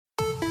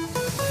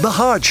The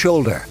Hard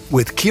Shoulder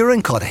with Kieran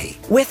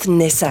with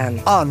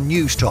Nissan on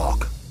News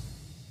Talk.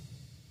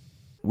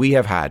 We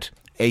have had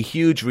a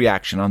huge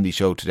reaction on the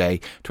show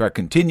today to our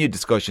continued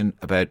discussion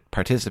about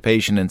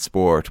participation in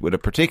sport, with a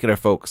particular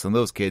focus on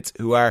those kids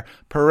who are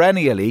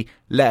perennially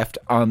left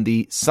on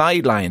the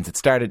sidelines. It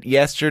started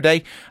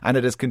yesterday and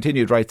it has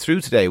continued right through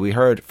today. We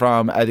heard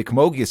from the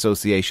Camogie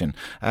Association,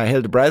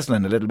 Hilda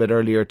Breslin, a little bit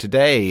earlier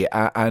today,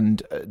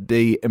 and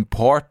the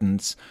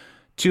importance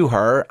to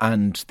her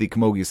and the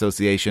Camogie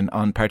Association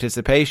on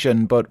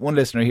participation. But one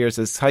listener here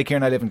says, "Hi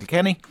Kieran, I live in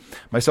Kilkenny.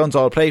 My sons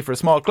all play for a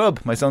small club.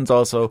 My sons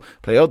also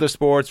play other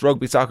sports,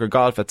 rugby, soccer,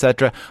 golf,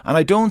 etc. And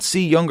I don't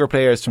see younger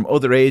players from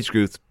other age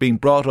groups being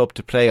brought up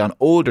to play on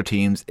older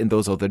teams in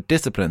those other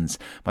disciplines.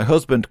 My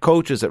husband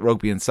coaches at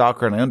rugby and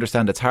soccer, and I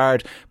understand it's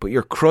hard, but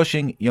you're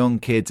crushing young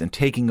kids and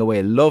taking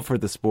away love for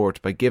the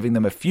sport by giving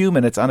them a few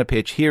minutes on a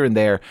pitch here and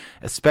there,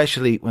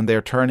 especially when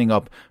they're turning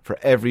up for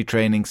every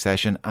training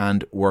session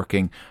and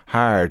working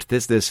hard."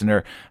 This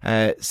listener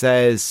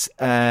says,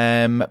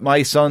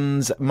 "My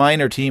son's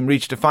minor team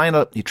reached a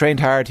final. He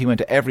trained hard. He went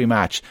to every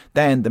match.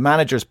 Then the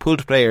managers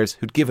pulled players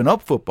who'd given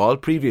up football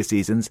previous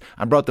seasons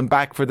and brought them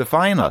back for the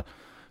final.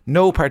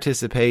 No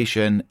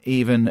participation,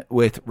 even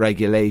with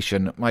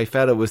regulation. My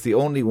fella was the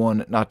only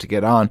one not to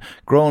get on.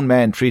 Grown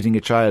men treating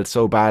a child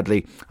so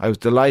badly. I was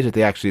delighted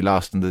they actually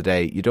lost in the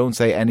day. You don't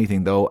say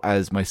anything though,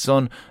 as my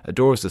son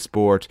adores the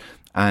sport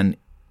and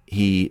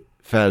he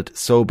felt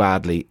so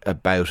badly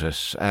about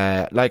it."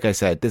 Like I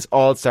said, this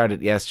all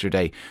started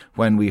yesterday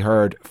when we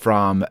heard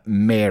from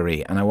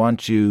Mary, and I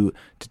want you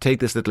to take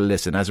this little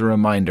listen as a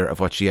reminder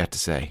of what she had to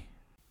say.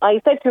 "I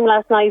said to him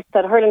last night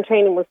that hurling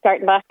training was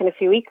starting back in a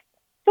few weeks,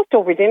 just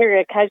over dinner,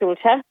 a casual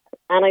chat,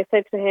 and I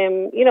said to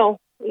him, you know,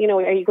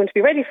 are you going to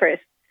be ready for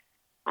it?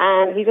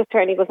 And he just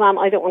turned and he goes, "Mom,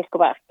 I don't want to go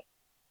back."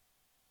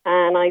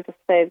 And I just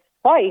said,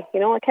 "Why?"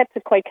 I kept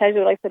it quite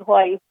casual. I said,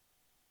 "Why?"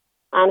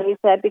 And he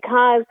said,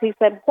 "Because," he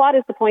said, "what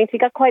is the point?" He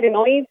got quite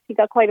annoyed. He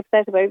got quite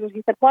upset about it.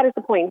 He said, "What is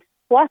the point?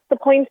 What's the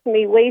point of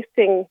me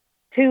wasting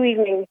 2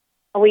 evenings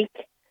a week,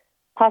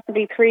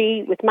 possibly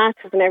 3 with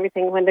matches and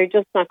everything, when they're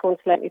just not going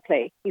to let me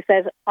play?" He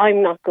said,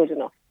 "I'm not good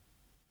enough."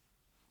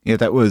 Yeah,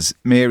 that was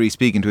Mary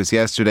speaking to us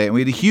yesterday, and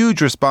we had a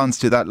huge response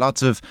to that.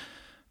 Lots of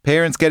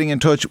parents getting in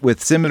touch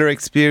with similar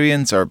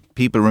experience, or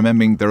people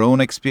remembering their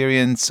own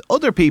experience.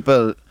 Other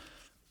people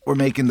were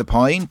making the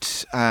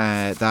point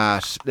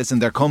that, listen,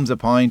 there comes a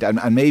point,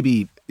 and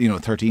maybe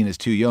 13 is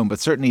too young, but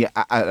certainly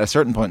at a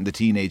certain point in the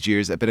teenage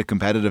years, a bit of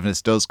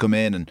competitiveness does come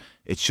in, and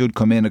it should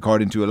come in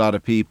according to a lot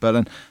of people.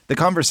 And the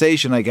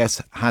conversation, I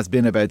guess, has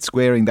been about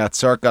squaring that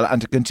circle.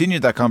 And to continue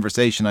that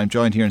conversation, I'm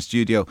joined here in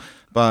studio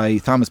by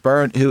Thomas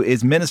Byrne, who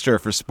is Minister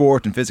for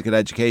Sport and Physical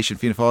Education,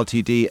 Fianna Fáil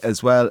TD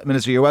as well.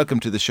 Minister, you're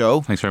welcome to the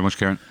show. Thanks very much,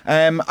 Kieran.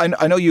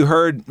 I know you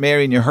heard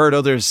Mary and you heard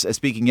others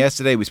speaking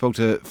yesterday. We spoke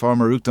to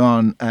former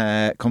Ruthdawn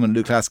Cumann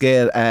Luke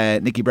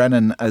Lascale, Nicky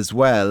Brennan as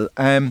well.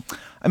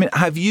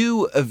 Have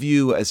you a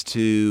view as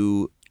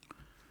to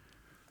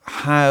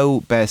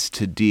how best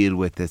to deal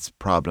with this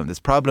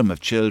problem of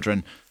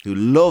children who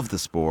love the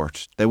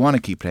sport, they want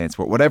to keep playing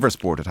sport, whatever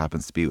sport it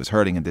happens to be? It was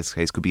hurling in this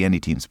case, could be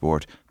any team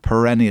sport,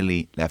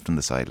 perennially left on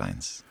the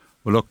sidelines?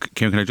 Well, look,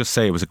 Kieran, can I just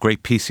say it was a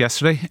great piece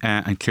yesterday,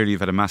 and clearly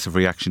you've had a massive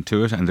reaction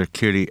to it, and there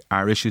clearly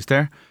are issues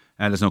there,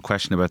 and there's no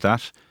question about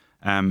that.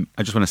 I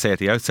just want to say at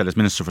the outset, as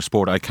Minister for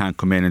Sport, I can't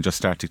come in and just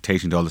start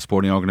dictating to all the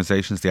sporting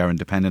organisations. They are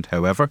independent,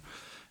 however.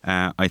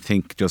 I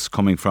think just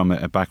coming from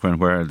a background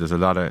where there's a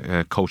lot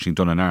of coaching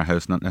done in our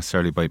house, not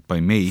necessarily by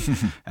me,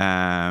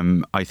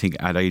 I think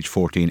at age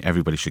 14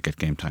 everybody should get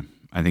game time.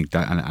 I think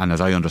that, and as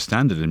I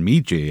understand it in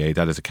Meath GAA,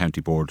 that is a county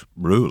board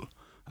rule,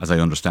 as I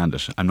understand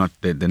it. I'm not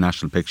the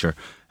national picture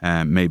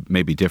may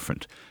be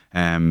different.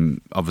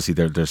 Obviously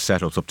there's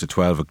setups up to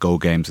 12 at go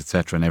games,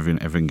 etc., and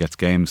everyone gets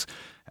games.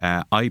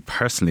 I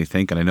personally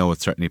think, and I know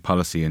it's certainly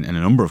policy in a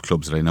number of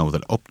clubs that I know,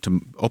 that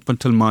up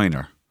until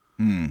minor.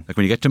 Like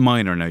when you get to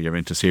minor now, you're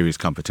into serious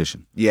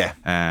competition. Yeah.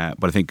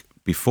 But I think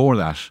before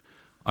that,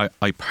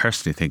 I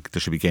personally think there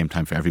should be game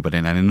time for everybody,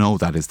 and I know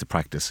that is the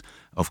practice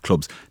of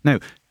clubs. Now,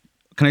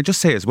 can I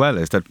just say as well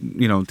is that,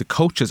 the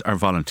coaches are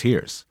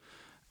volunteers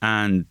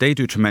and they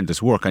do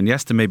tremendous work. And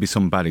yes, there may be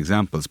some bad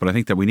examples, but I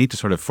think that we need to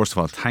sort of, first of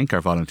all, thank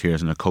our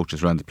volunteers and our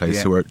coaches around the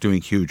place who are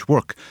doing huge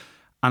work.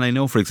 And I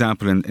know, for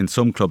example, in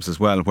some clubs as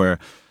well, where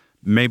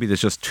maybe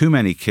there's just too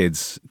many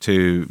kids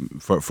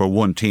for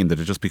one team, that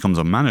it just becomes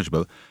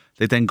unmanageable.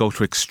 They then go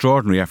to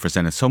extraordinary efforts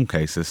then in some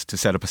cases to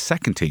set up a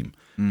second team.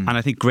 And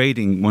I think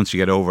grading, once you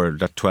get over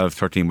that 12,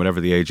 13, whatever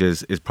the age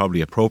is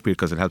probably appropriate,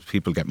 because it helps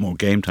people get more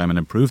game time and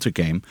improve their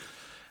game.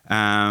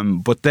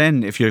 But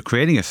then if you're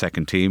creating a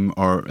second team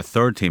or a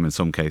third team in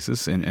some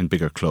cases in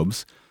bigger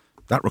clubs,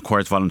 that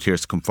requires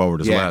volunteers to come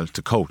forward as well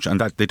to coach. And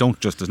that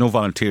there's no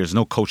volunteers,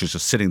 no coaches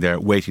just sitting there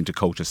waiting to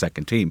coach a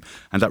second team.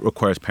 And that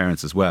requires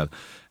parents as well.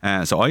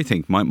 So I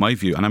think my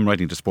view, and I'm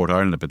writing to Sport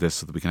Ireland about this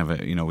so that we can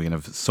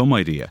have some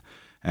idea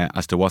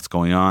as to what's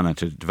going on, and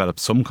to develop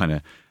some kind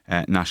of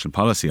national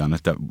policy on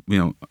it, that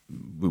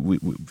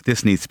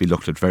this needs to be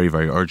looked at very,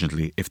 very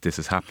urgently if this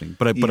is happening.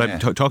 But I'm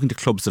talking to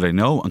clubs that I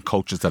know and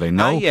coaches that I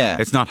know.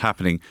 It's not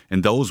happening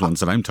in those ones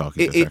that I'm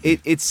talking to.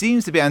 It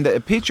seems to be, and a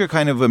picture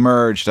kind of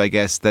emerged, I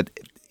guess, that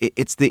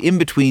it's the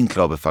in-between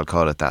club, if I'll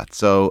call it that.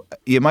 So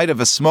you might have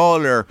a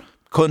smaller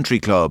country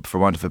club, for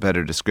want of a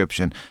better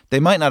description. They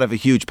might not have a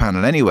huge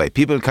panel anyway.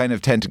 People kind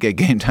of tend to get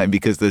game time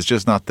because there's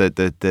just not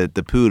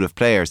the pool of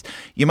players.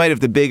 You might have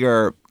the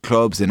bigger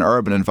clubs in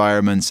urban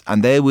environments,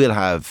 and they will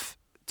have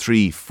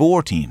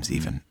 3-4 teams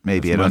even,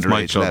 maybe at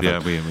underage level. Yeah,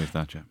 we have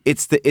that, yeah.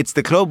 It's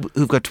the club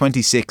who've got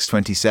 26,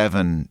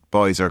 27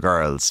 boys or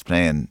girls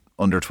playing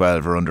under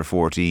 12 or under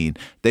 14.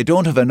 They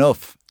don't have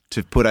enough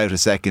to put out a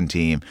second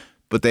team,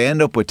 but they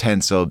end up with 10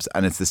 subs,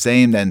 and it's the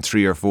same then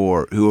 3 or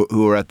 4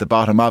 who are at the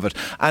bottom of it.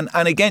 And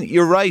again,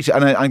 you're right,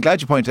 and I'm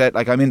glad you pointed out,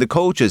 like, I mean, the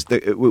coaches,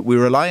 we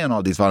rely on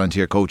all these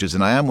volunteer coaches,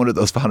 and I am one of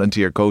those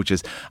volunteer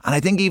coaches, and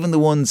I think even the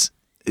ones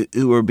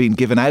who were being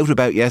given out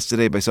about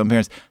yesterday by some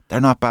parents,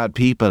 they're not bad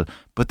people,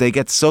 but they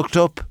get sucked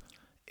up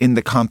in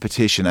the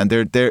competition, and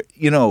they're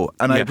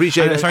and I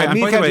appreciate it.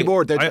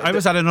 I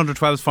was at an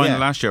under-12s final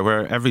last year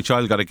where every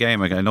child got a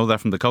game. I know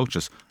that from the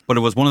coaches, but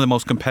it was one of the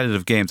most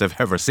competitive games I've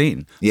ever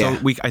seen. So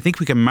I think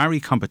we can marry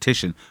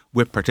competition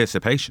with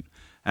participation.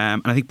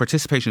 And I think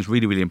participation is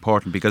really, really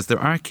important, because there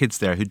are kids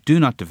there who do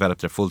not develop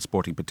their full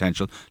sporting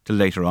potential till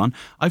later on.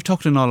 I've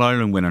talked to an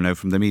All-Ireland winner now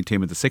from the Meath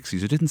team of the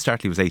 60s who didn't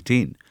start till he was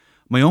 18.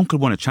 My uncle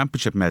won a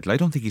championship medal. I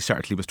don't think he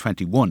started till he was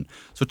 21.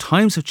 So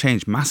times have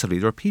changed massively.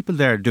 There are people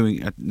there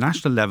doing at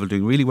national level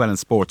doing really well in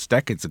sports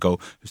decades ago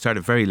who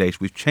started very late.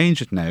 We've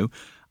changed it now,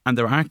 and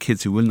there are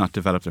kids who will not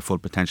develop their full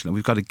potential, and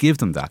we've got to give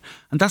them that.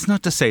 And that's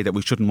not to say that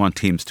we shouldn't want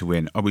teams to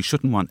win, or we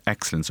shouldn't want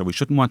excellence, or we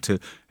shouldn't want to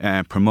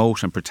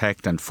promote and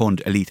protect and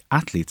fund elite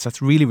athletes.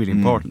 That's really, really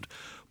important.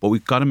 But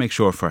we've got to make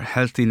sure, for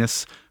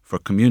healthiness, for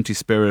community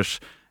spirit,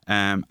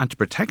 and to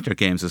protect our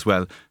games as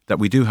well, that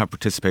we do have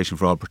participation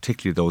for all,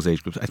 particularly those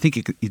age groups. I think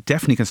you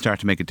definitely can start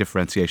to make a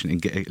differentiation,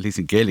 at least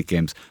in Gaelic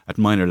games, at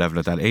minor level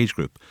at that age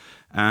group.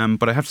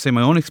 But I have to say,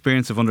 my own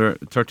experience of under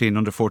 13,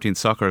 under 14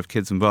 soccer, of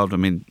kids involved, I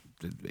mean,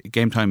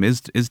 game time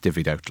is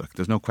divvied out. Like,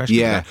 there's no question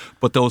about that.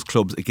 But those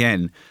clubs,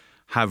 again,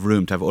 have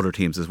room to have other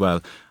teams as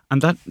well.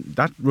 And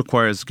that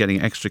requires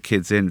getting extra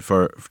kids in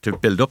to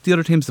build up the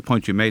other teams, the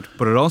point you made.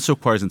 But it also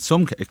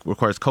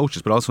requires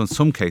coaches, but also in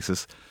some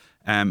cases,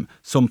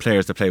 some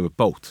players that play with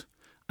both,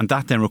 and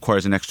that then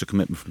requires an extra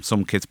commitment from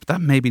some kids, but that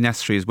may be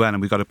necessary as well,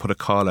 and we've got to put a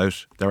call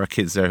out. There are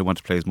kids there who want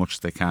to play as much as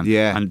they can,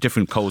 and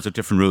different codes or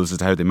different rules as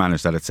to how they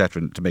manage that,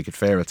 etc., to make it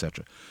fair,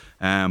 etc.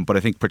 But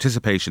I think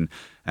participation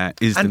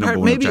is the number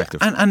one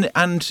objective.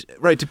 And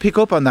right, to pick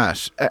up on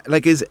that,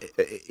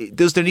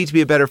 does there need to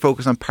be a better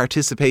focus on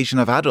participation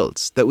of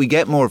adults, that we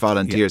get more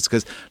volunteers?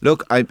 Because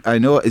look, I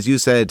know, as you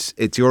said,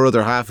 it's your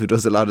other half who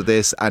does a lot of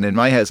this, and in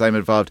my house I'm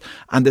involved,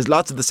 and there's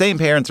lots of the same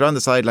parents are on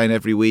the sideline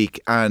every week,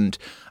 and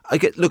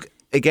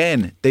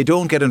again, they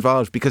don't get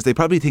involved because they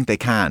probably think they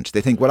can't. They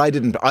think, well, I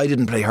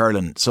didn't play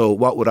hurling, so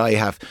what would I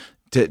have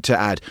to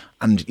add?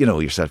 And you know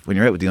yourself, when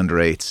you're out with the under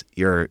 8s,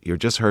 you're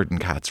just herding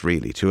cats,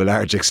 really, to a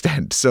large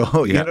extent.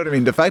 So you know what I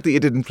mean? The fact that you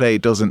didn't play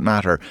doesn't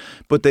matter.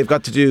 But they've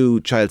got to do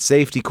child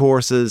safety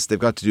courses, they've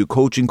got to do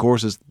coaching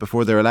courses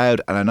before they're allowed.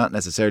 And I'm not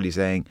necessarily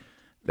saying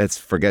let's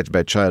forget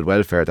about child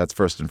welfare, that's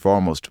first and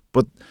foremost.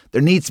 But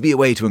there needs to be a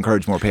way to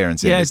encourage more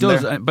parents in. Yeah, it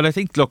does. But I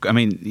think, look, I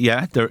mean,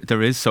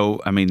 there is.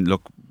 So, I mean,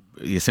 look,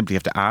 you simply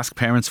have to ask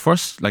parents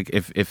first. Like,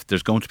 if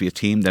there's going to be a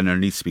team, then there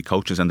needs to be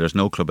coaches, and there's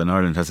no club in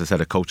Ireland, as I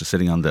said, a coach is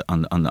sitting in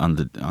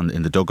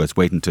the dugouts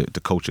waiting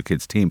to coach a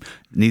kid's team.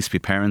 It needs to be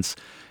parents.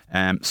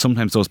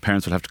 Sometimes those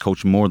parents will have to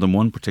coach more than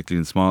one,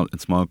 particularly in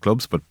small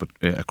clubs, but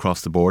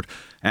across the board.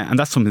 And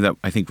that's something that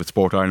I think with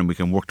Sport Ireland we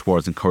can work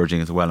towards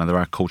encouraging as well. And there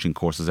are coaching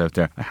courses out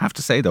there. I have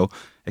to say though,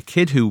 a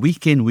kid who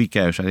week in, week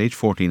out at age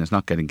 14 is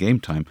not getting game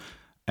time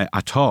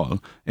at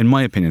all, in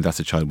my opinion, that's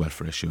a child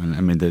welfare issue. And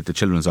I mean, the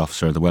children's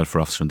officer, the welfare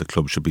officer in the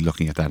club should be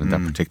looking at that in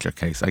that particular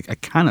case. I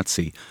cannot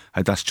see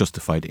how that's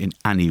justified in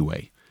any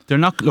way. They're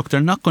not going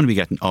to be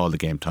getting all the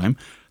game time.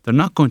 They're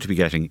not going to be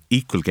getting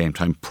equal game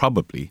time,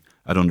 probably,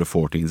 at under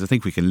 14s. I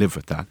think we can live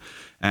with that.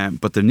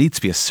 But there needs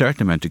to be a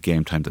certain amount of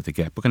game time that they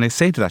get. But can I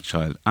say to that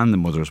child and the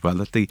mother as well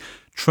that the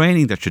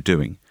training that you're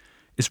doing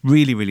is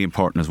really, really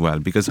important as well,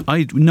 because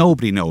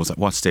nobody knows at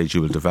what stage you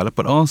will develop,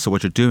 but also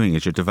what you're doing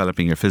is you're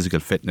developing your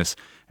physical fitness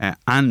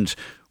and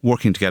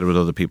working together with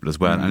other people as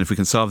well. And if we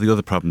can solve the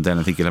other problem, then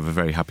I think you'll have a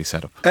very happy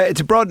setup.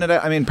 To broaden it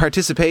out, I mean,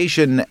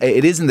 participation,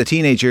 it is in the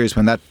teenage years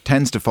when that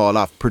tends to fall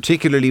off,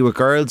 particularly with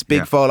girls,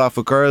 big fall off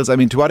with girls. I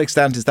mean, to what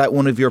extent is that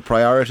one of your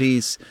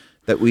priorities,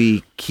 that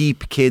we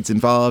keep kids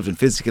involved in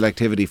physical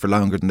activity for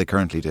longer than they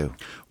currently do?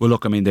 Well,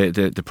 look, I mean,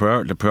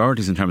 the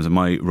priorities in terms of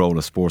my role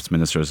as sports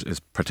minister is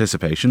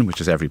participation, which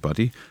is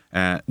everybody.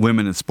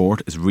 Women in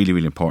sport is really,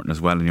 really important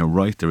as well. And you're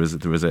right, there is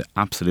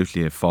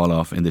absolutely a fall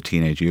off in the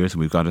teenage years,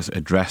 and we've got to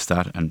address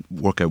that and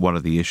work out what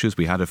are the issues.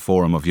 We had a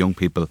forum of young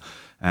people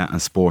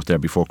and sport there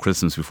before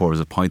Christmas, before I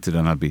was appointed,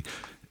 and I'll be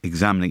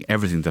examining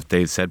everything that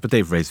they've said, but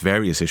they've raised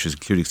various issues,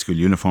 including school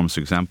uniforms, for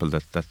example.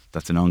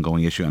 That's an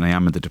ongoing issue, and I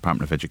am in the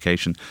Department of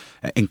Education.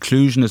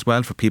 Inclusion as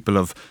well for people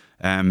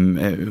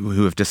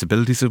who have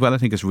disabilities as well, I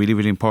think is really,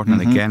 really important.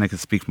 And again, I can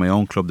speak for my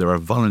own club. There are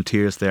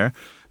volunteers there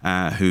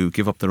who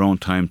give up their own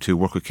time to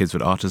work with kids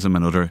with autism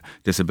and other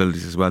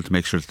disabilities as well, to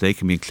make sure that they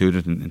can be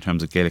included in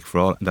terms of Gaelic for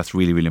All, and that's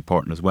really, really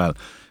important as well.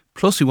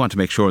 Plus, we want to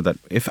make sure that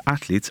if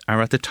athletes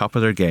are at the top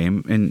of their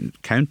game in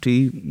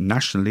county,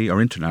 nationally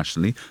or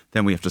internationally,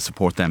 then we have to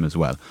support them as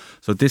well.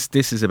 So this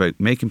is about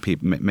making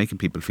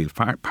people feel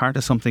part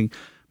of something,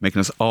 making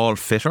us all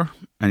fitter,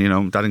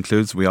 and that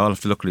includes we all have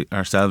to look at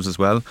ourselves as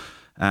well,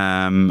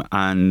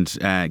 and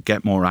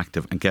get more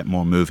active and get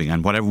more moving,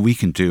 and whatever we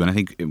can do. And I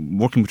think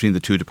working between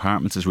the two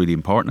departments is really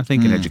important, I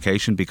think, in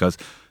education, because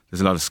there's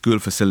a lot of school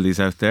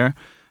facilities out there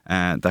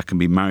that can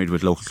be married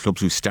with local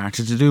clubs who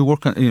started to do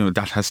work.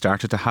 That has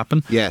started to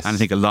happen. Yes, and I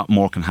think a lot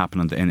more can happen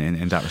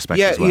in that respect.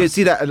 Yeah, as well. You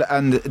see that,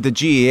 and the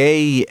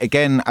GAA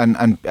again,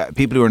 and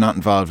people who are not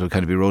involved will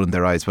kind of be rolling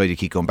their eyes. Why do you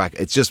keep going back?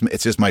 It's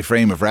just my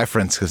frame of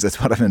reference, because that's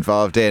what I'm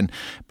involved in.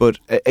 But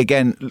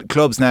again,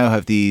 clubs now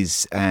have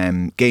these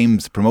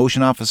games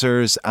promotion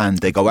officers, and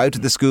they go out to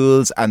the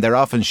schools, and they're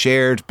often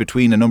shared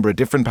between a number of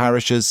different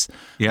parishes.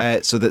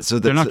 Yeah, so that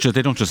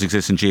they don't just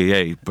exist in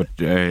GAA, but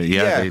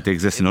they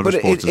exist in other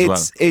sports as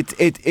well.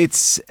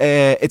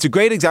 It's a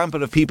great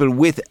example of people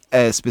with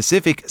a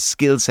specific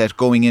skill set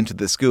going into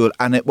the school,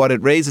 and what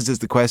it raises is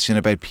the question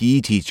about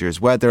PE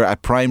teachers, whether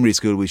at primary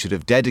school we should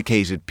have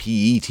dedicated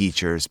PE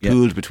teachers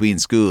pooled between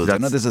schools. I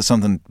know this is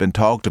something been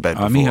talked about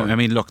before. I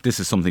mean, look, this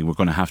is something we're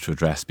going to have to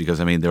address, because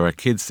there are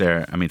kids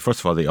there.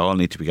 First of all, they all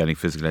need to be getting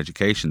physical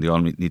education. They all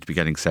need to be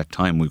getting set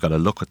time. We've got to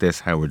look at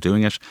this, how we're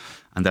doing it.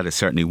 And that is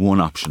certainly one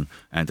option,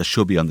 and that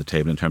should be on the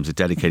table in terms of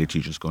dedicated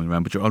teachers going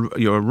around. But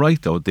you're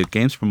right, though. The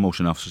games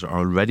promotion officers are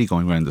already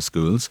going around the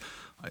schools.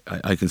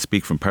 I can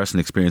speak from personal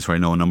experience, where I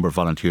know a number of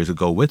volunteers who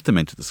go with them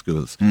into the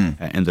schools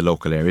in the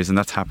local areas, and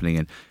that's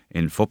happening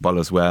in football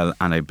as well,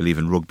 and I believe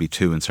in rugby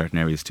too, in certain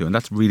areas too. And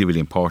that's really,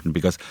 really important,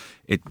 because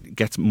it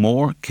gets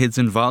more kids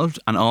involved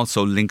and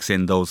also links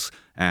in those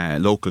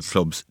local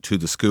clubs to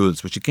the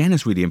schools, which again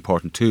is really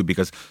important too,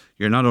 because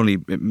you're not only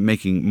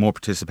making more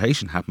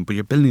participation happen, but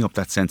you're building up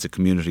that sense of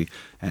community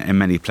in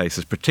many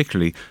places.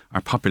 Particularly,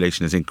 our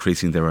population is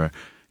increasing. There are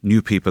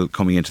new people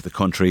coming into the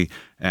country.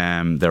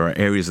 There are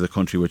areas of the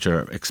country which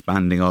are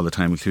expanding all the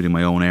time, including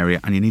my own area,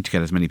 and you need to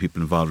get as many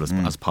people involved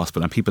as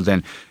possible. And people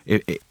then,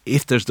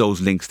 if there's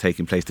those links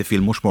taking place, they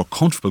feel much more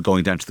comfortable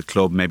going down to the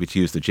club, maybe to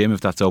use the gym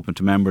if that's open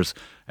to members,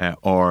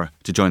 or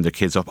to join their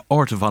kids up,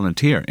 or to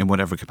volunteer in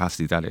whatever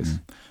capacity that is.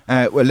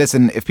 Well,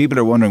 listen, if people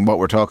are wondering what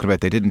we're talking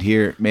about, they didn't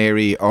hear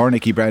Mary or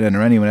Nicky Brennan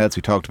or anyone else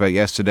we talked about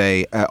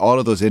yesterday. All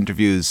of those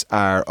interviews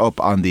are up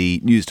on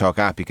the News Talk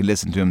app. You can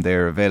listen to them.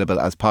 They're available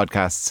as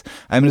podcasts.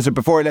 Minister,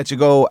 before I let you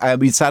go, are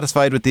we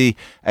satisfied with the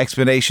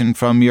explanation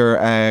from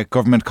your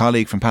government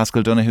colleague from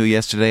Paschal Donoghue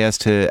yesterday as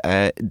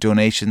to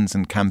donations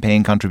and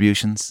campaign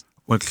contributions?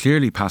 Well,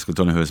 clearly Paschal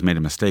Donoghue has made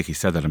a mistake. He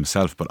said that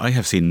himself, but I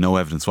have seen no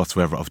evidence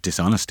whatsoever of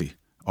dishonesty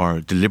or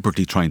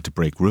deliberately trying to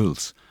break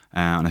rules.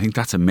 And I think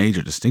that's a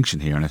major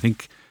distinction here. And I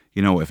think,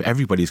 if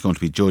everybody's going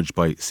to be judged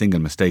by single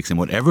mistakes in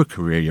whatever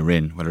career you're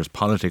in, whether it's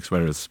politics,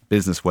 whether it's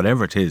business,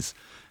 whatever it is,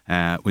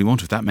 we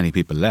won't have that many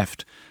people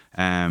left.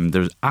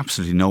 There's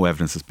absolutely no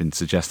evidence that's been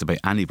suggested by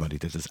anybody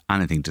that there's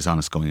anything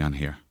dishonest going on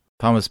here.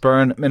 Thomas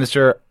Byrne,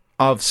 Minister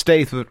of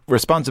State with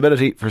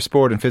responsibility for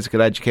sport and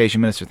physical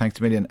education. Minister, thanks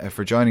a million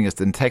for joining us.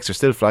 The texts are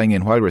still flying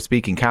in while we're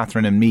speaking.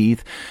 Catherine in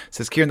Meath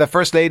says, Kieran, that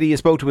First Lady you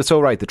spoke to was so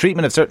right. The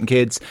treatment of certain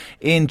kids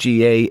in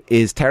GA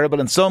is terrible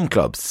in some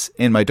clubs.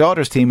 In my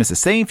daughter's team, it's the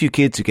same few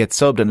kids who get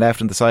subbed and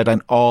left on the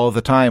sideline all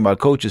the time, while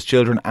coaches'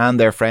 children and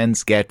their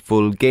friends get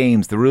full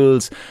games. The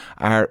rules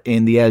are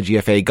in the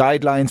LGFA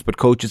guidelines, but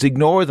coaches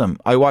ignore them.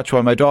 I watched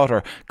while my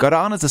daughter got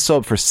on as a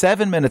sub for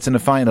 7 minutes in a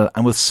final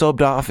and was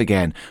subbed off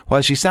again.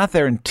 While she sat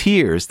there in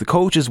tears, the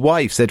coach's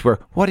wife said to her,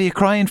 "What are you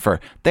crying for?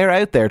 They're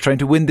out there trying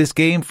to win this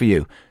game for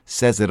you."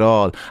 Says it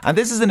all. And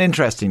this is an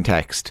interesting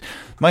text.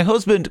 My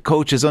husband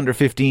coaches under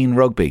 15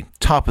 rugby,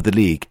 top of the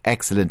league,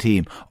 excellent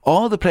team.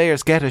 All the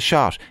players get a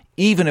shot,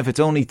 even if it's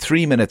only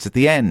 3 minutes at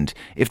the end.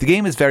 If the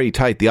game is very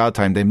tight, the odd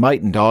time, they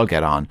mightn't all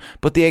get on.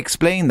 But they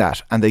explain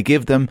that and they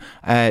give them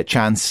a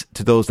chance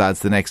to those lads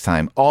the next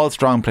time. All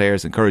strong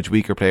players encourage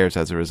weaker players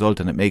as a result,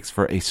 and it makes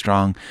for a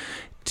strong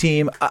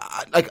team.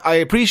 I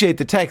appreciate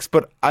the text,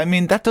 but I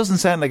mean, that doesn't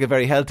sound like a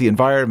very healthy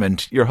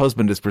environment your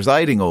husband is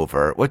presiding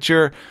over. What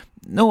you're,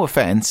 no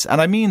offence,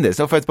 and I mean this,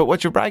 no offence, but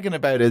what you're bragging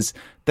about is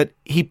that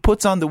he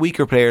puts on the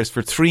weaker players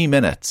for 3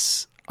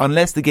 minutes,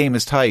 unless the game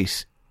is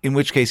tight, in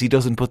which case he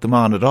doesn't put them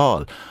on at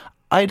all.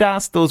 I'd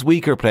ask those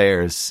weaker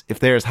players if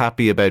they're as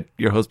happy about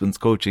your husband's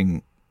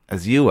coaching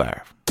as you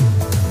are.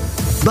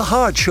 The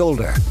Hard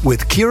Shoulder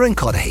with Kieran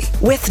Cuddihy.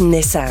 With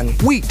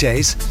Nissan.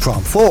 Weekdays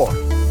from 4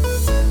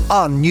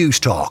 on News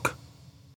Talk.